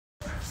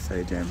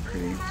so damn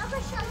pretty.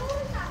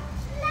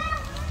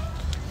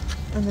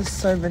 And there's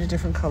so many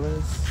different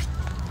colors.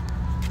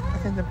 I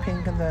think the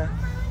pink and the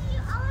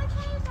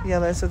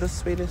yellows are the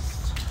sweetest.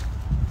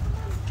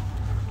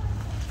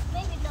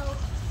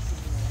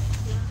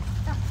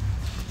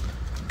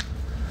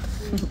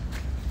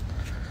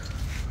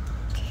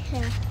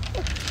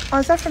 Oh,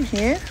 is that from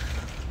here?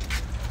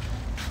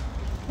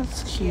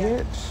 That's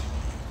cute.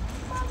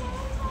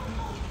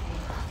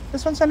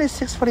 This one's only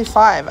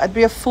 $6.45. I'd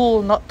be a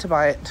fool not to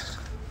buy it.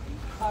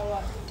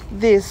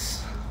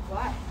 This.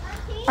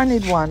 I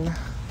need one.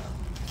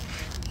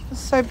 It's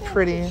so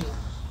pretty.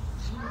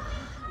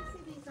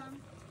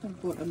 I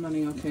bought a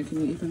manioke.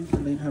 Can you even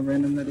believe how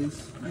random that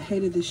is? I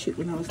hated this shit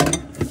when I was there.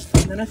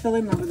 And then I fell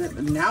in love with it,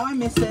 but now I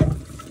miss it.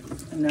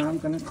 And now I'm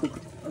gonna cook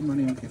a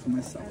manioke for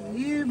myself. And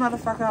you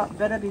motherfucker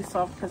better be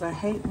soft, because I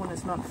hate when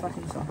it's not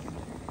fucking soft.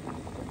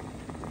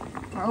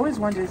 I always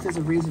wonder if there's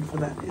a reason for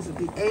that. Is it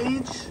the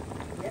age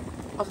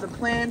of the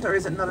plant, or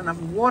is it not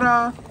enough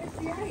water?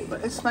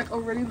 But it's like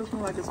already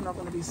looking like it's not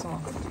going to be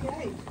soft. It's the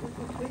age. That's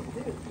what sweets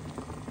do.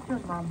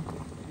 Good mum.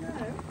 No.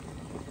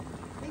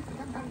 Things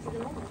sometimes are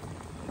normal.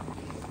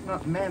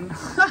 Not men.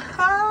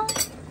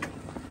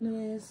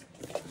 Anyways,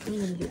 I'm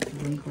going to get the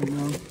drink right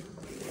now.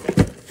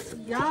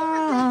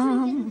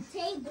 Yum!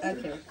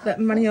 Okay. That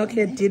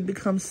manioke did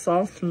become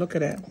soft. Look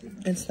at it.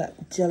 It's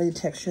that jelly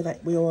texture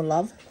that we all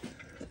love.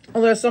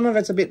 Although some of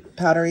it's a bit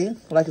powdery,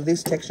 like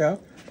this texture,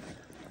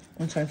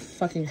 which I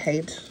fucking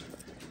hate.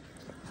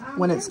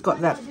 When it's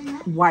got that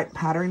white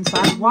powder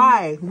inside.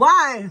 Why?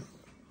 Why?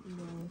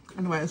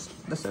 Anyways,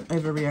 that's an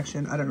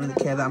overreaction. I don't really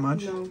care that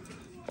much.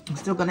 I'm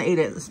still gonna eat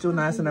it. It's still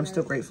nice and I'm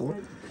still grateful.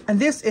 And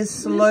this is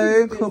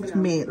slow cooked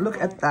meat. Look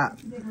at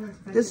that.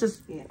 This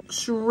is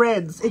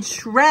shreds. It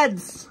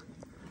shreds.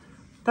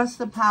 That's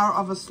the power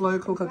of a slow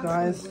cooker,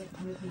 guys. It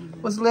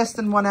was less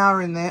than 1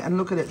 hour in there and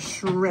look at it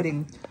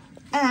shredding.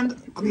 And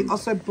the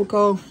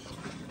ossobuco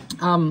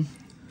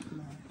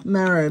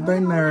marrow,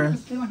 bone marrow.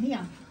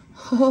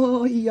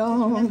 Oh,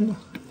 yum.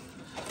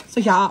 So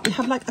yeah, we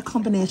have like a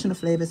combination of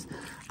flavors.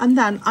 And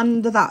then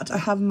under that, I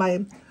have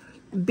my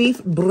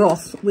beef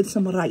broth with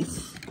some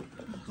rice.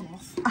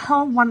 A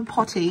whole one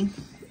potty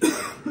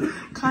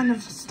kind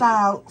of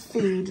style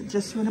food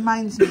just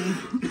reminds me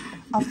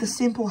of the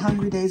simple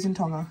hungry days in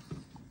Tonga.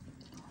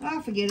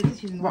 Oh, forget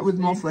it. But with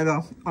more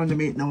flavor on the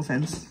meat, no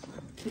offense.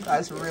 You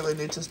guys really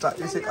need to start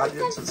using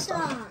onions and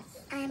stuff.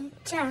 I'm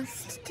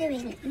just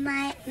doing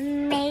my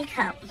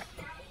makeup.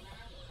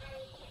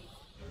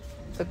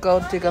 The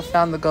gold digger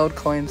found the gold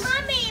coins.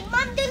 Mommy,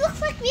 Mom, they look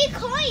like real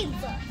coins.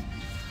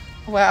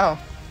 Wow.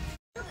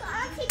 Look,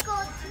 Auntie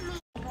got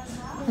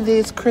to me.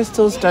 These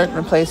crystals don't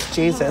replace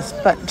Jesus,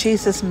 but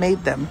Jesus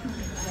made them.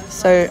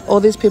 So all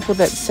these people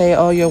that say,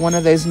 oh, you're one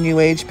of those new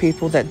age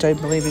people that don't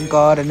believe in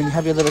God and you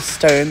have your little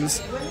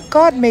stones.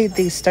 God made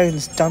these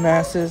stones,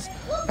 dumbasses.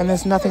 And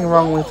there's nothing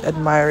wrong with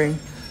admiring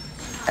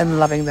and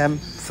loving them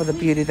for the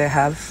beauty they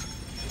have.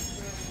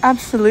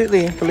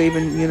 Absolutely believe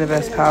in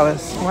universe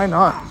powers. Why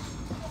not?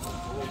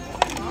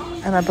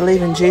 And I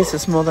believe in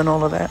Jesus more than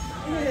all of that.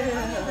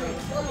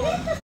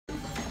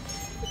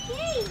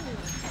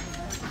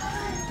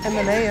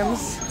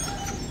 M&M's.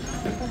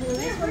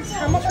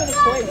 How much were the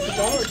coins? $1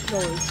 or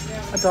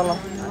 $2?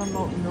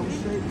 $1.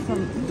 Milkshake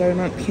from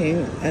Donut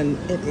King, and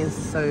it is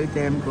so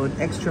damn good.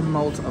 Extra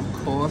malt, of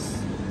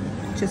course.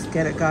 Just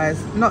get it,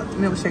 guys. Not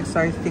milkshake,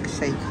 sorry, thick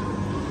shake.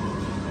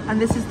 And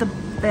this is the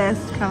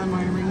best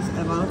calamari rings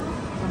ever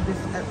from this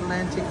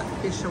Atlantic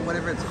fish or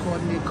whatever it's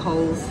called near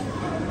Coles.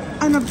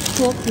 And a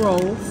pork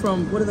roll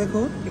from, what are they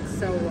called?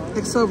 Excel roll.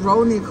 Excel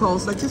roll near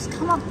Coles. So just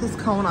come up this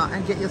corner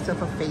and get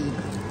yourself a feed.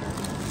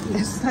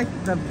 It's like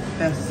the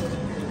best.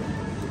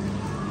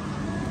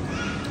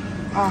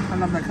 Oh, I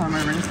love that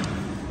calamari rings.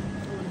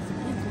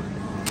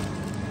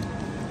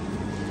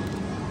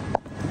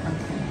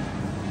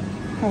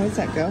 Okay. How is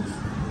that, girl?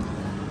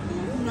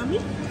 Yummy?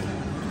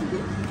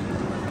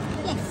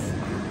 Yes.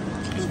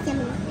 It's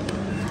yummy.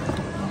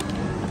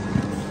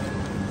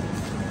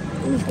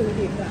 Who's going to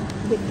be a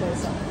bit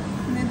closer?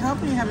 And then how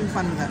are you having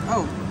fun with that?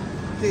 Oh,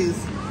 please.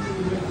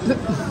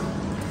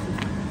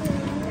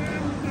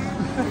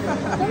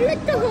 Don't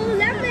let the whole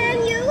lemon,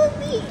 you will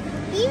be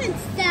even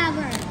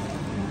stubborn.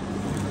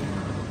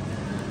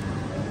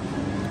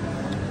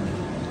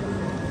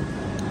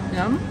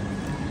 Yum.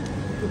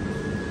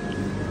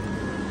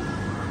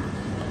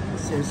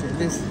 Seriously,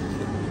 this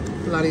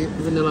bloody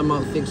vanilla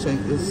malt thick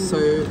shake is so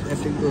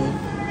effing good.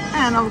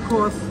 And of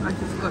course, I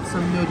just got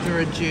some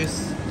Mildura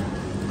juice.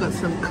 Got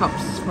some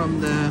cups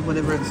from the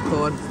whatever it's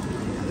called.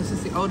 This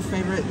is the old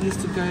favorite.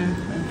 Used to go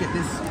and get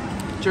this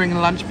during a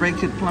lunch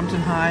break at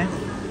Plumpton High.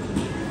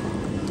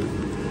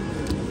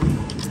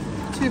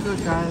 Too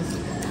good, guys.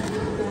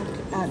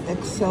 At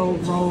Excel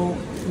Roll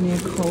near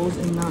Coles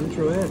in Mount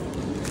Druitt.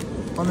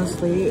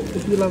 Honestly,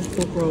 if you love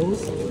pork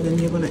rolls, then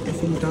you're gonna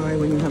effing die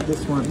when you have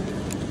this one.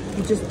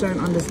 You just don't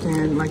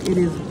understand. Like, it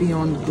is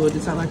beyond good.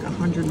 It's at like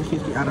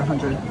 150 out of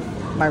 100,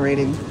 my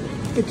rating.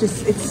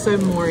 It's so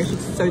moorish.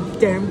 It's so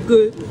damn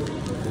good.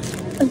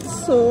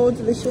 It's so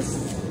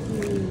delicious.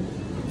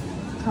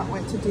 Can't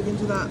wait to dig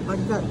into that. Like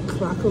that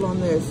crackle on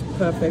there is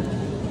perfect.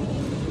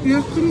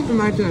 You just couldn't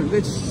imagine it.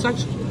 It's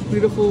such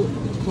beautiful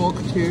pork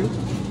too.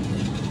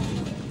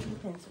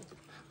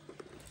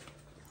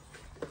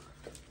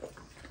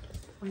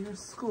 On your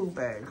school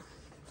bag,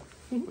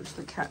 which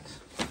the cat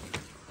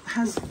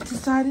has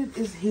decided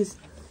is his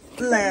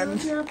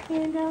land.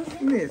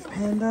 Move,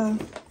 Panda.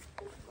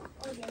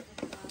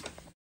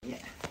 Yeah.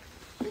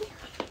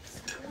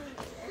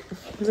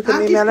 Look at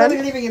me, Melon.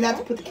 Not even allowed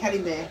to put the cat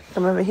in there.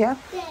 Come over here.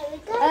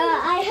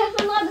 I have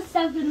a lot of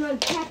stuff in my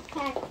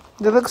backpack.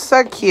 They look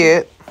so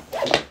cute.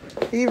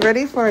 Are you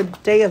ready for a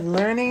day of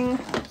learning?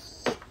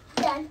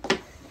 Done.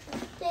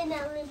 Then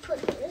I'm going to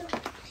put it.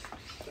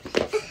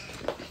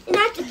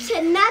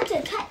 Not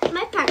to cut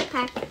my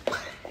backpack.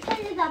 Put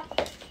it up.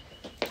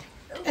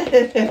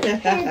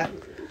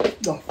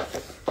 No.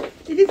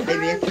 It is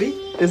heavy actually.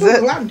 Is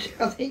it? Lunch,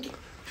 I think.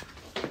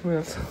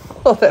 Where's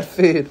all that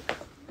food?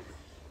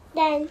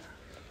 Then.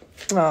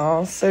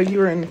 Oh, so you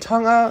were in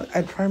Tonga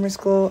at primary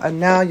school, and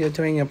now you're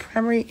doing your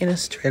primary in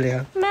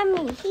Australia.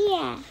 Mommy,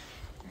 here.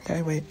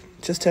 Okay, wait.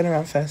 Just turn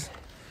around first.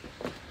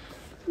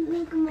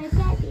 Look at my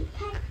daddy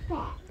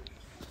backpack.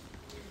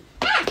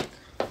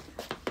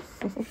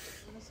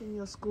 Sing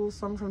your school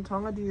song from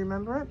Tonga. Do you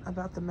remember it?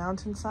 About the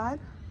mountainside?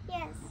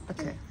 Yes.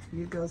 Okay,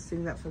 you girls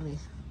sing that for me.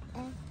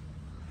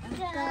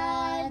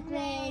 God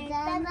made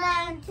the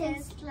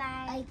mountains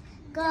like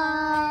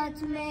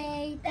God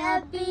made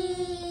the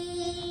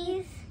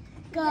bees.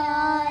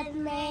 God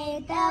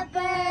made the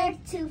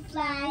bird to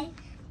fly.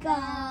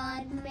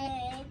 God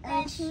made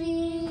the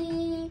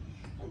tree.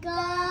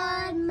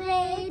 God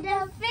made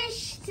the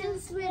fish to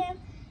swim.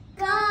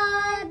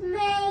 God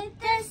made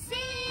the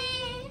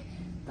sea.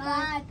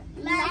 But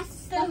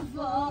last of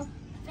all,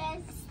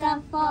 best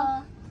of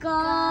all,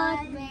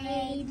 God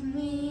made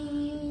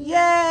me.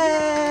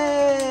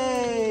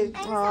 Yay!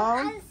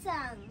 Tom. And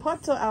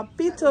Poto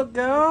Alpito,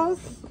 girls.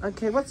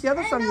 Okay, what's the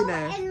other song you know?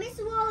 And Miss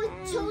Wall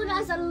told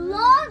us a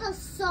lot of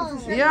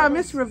songs. Yeah,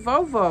 Miss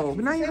Revolvo.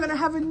 Now you're going to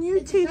have a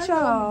new teacher.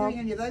 Doing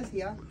any of those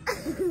here.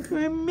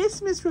 We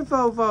miss Miss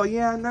Revolvo.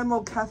 Yeah, no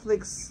more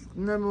Catholics,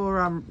 no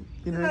more,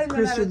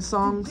 Christian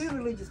songs. Do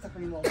religious stuff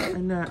anymore. I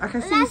know. I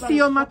can sing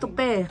Sio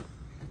Matope.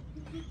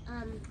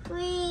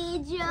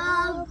 Read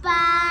your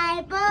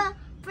Bible,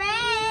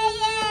 pray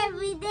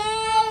every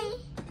day,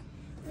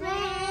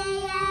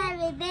 pray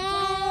every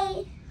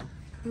day,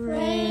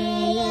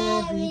 pray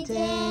every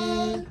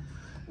day.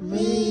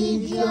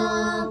 Read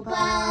your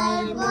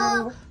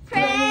Bible,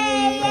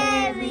 pray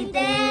every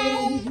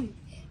day,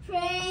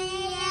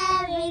 pray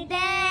every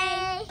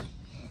day,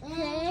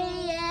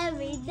 pray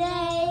every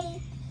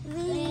day.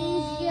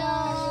 Read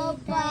your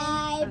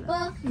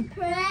Bible,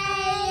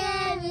 pray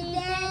every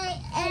day,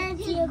 and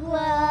you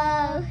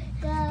grow,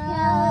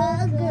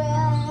 grow,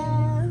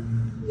 grow.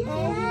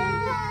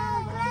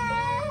 Yeah,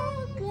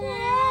 grow,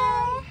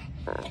 grow,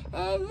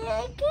 and you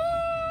grow.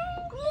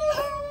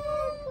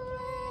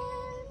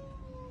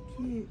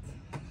 Cute.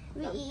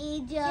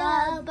 Read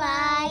your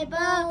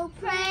Bible,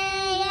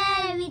 pray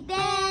every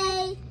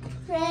day,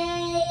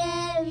 pray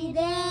every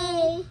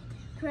day,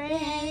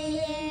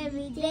 pray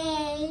every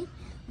day.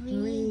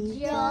 Read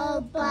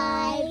your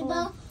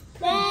Bible,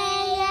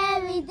 pray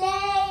every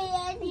day,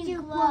 and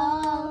you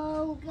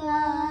grow,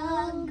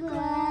 grow,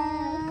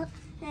 grow,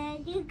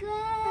 and you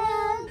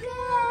grow,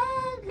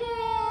 grow,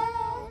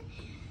 grow,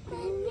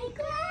 and you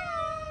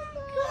grow,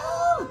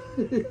 grow.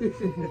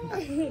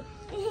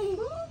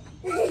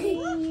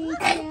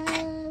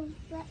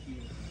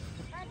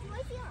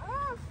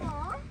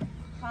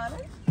 Pardon?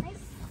 I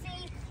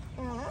see.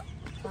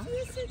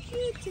 You're so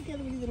cute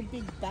together with your little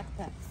big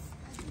backpacks.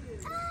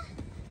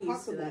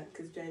 Used to that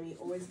because Jamie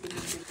always gives me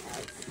big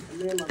cards.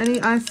 And they're like,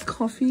 Any iced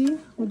coffee?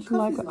 Would you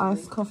like an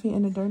iced coffee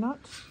and a donut?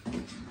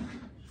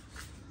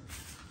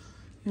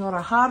 You want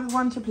a hard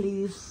one to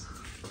please.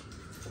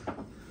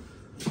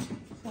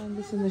 Found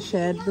this in the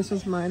shed. This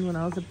was mine when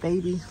I was a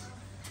baby.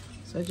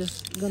 So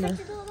just gonna,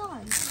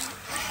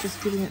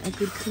 just giving it a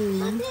good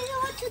clean. I didn't know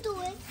what to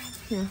do it.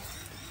 Here.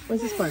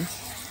 Where's the sponge?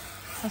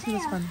 Pass me the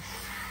sponge.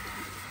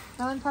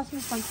 Alan, pass me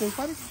the sponge, please.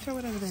 Why did you throw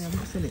it over there? I'm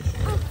finished.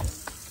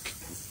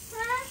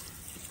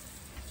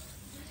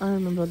 I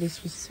remember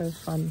this was so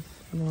fun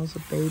when I was a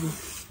baby.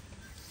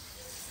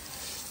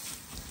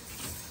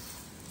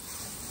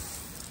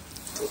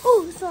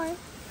 Oh, sorry.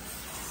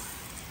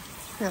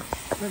 Yeah,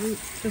 let me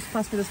just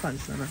pass me the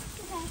sponge, Nana. Okay.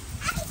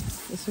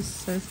 This was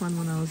so fun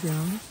when I was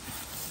young.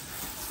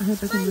 I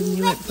hope I can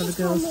renew it for the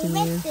girls to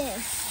use.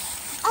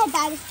 Oh,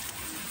 Daddy.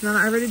 Nana,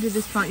 I already did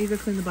this part. You go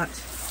clean the butt.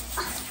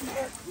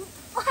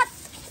 What?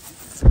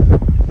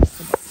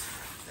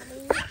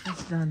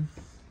 It's done.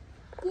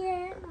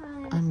 Yeah.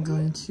 I'm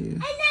going to I'm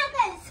now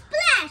going to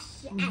splash.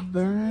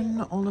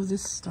 burn all of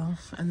this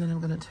stuff, and then I'm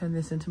going to turn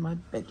this into my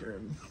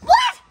bedroom.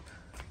 What?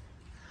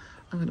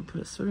 I'm going to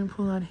put a swimming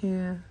pool out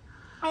here.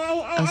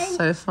 And A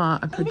sofa,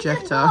 a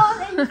projector.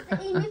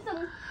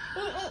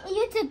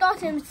 You need to got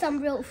him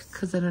some roofs.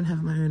 Because I don't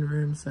have my own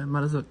room, so I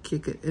might as well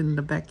kick it in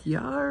the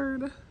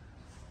backyard.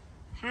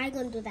 How are you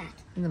going to do that?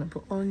 I'm going to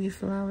put all your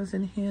flowers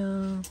in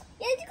here.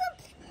 Yeah, you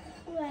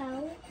go.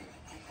 Well,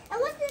 I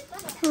want this.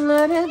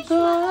 Let it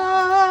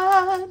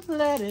burn,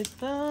 let it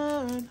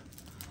burn.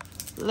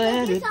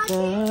 Let it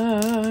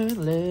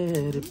burn,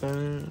 let it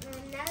burn.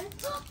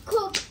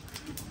 Cook.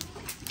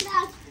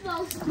 That's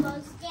slow.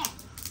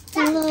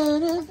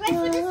 Let it Wait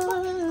for this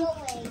one to burn, go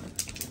away.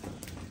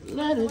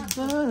 let it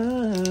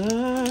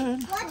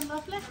burn.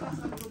 What?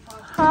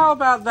 How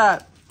about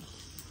that?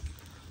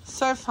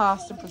 So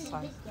fast and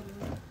precise.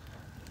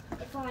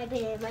 If I put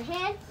it in my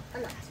hand or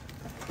not.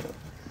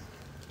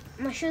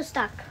 My shoe's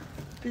stuck.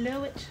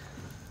 Blow it.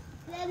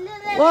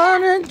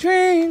 Wanna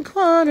drink.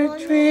 Hot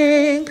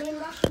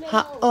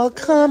or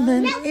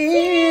coming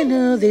in.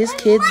 Oh, these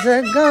kids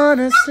are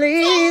gonna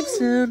sleep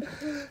soon.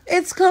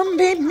 It's gonna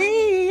be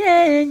me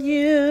and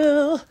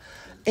you.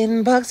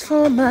 Inbox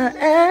for my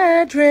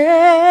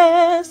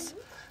address.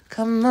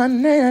 Come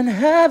on and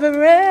have a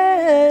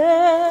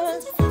rest.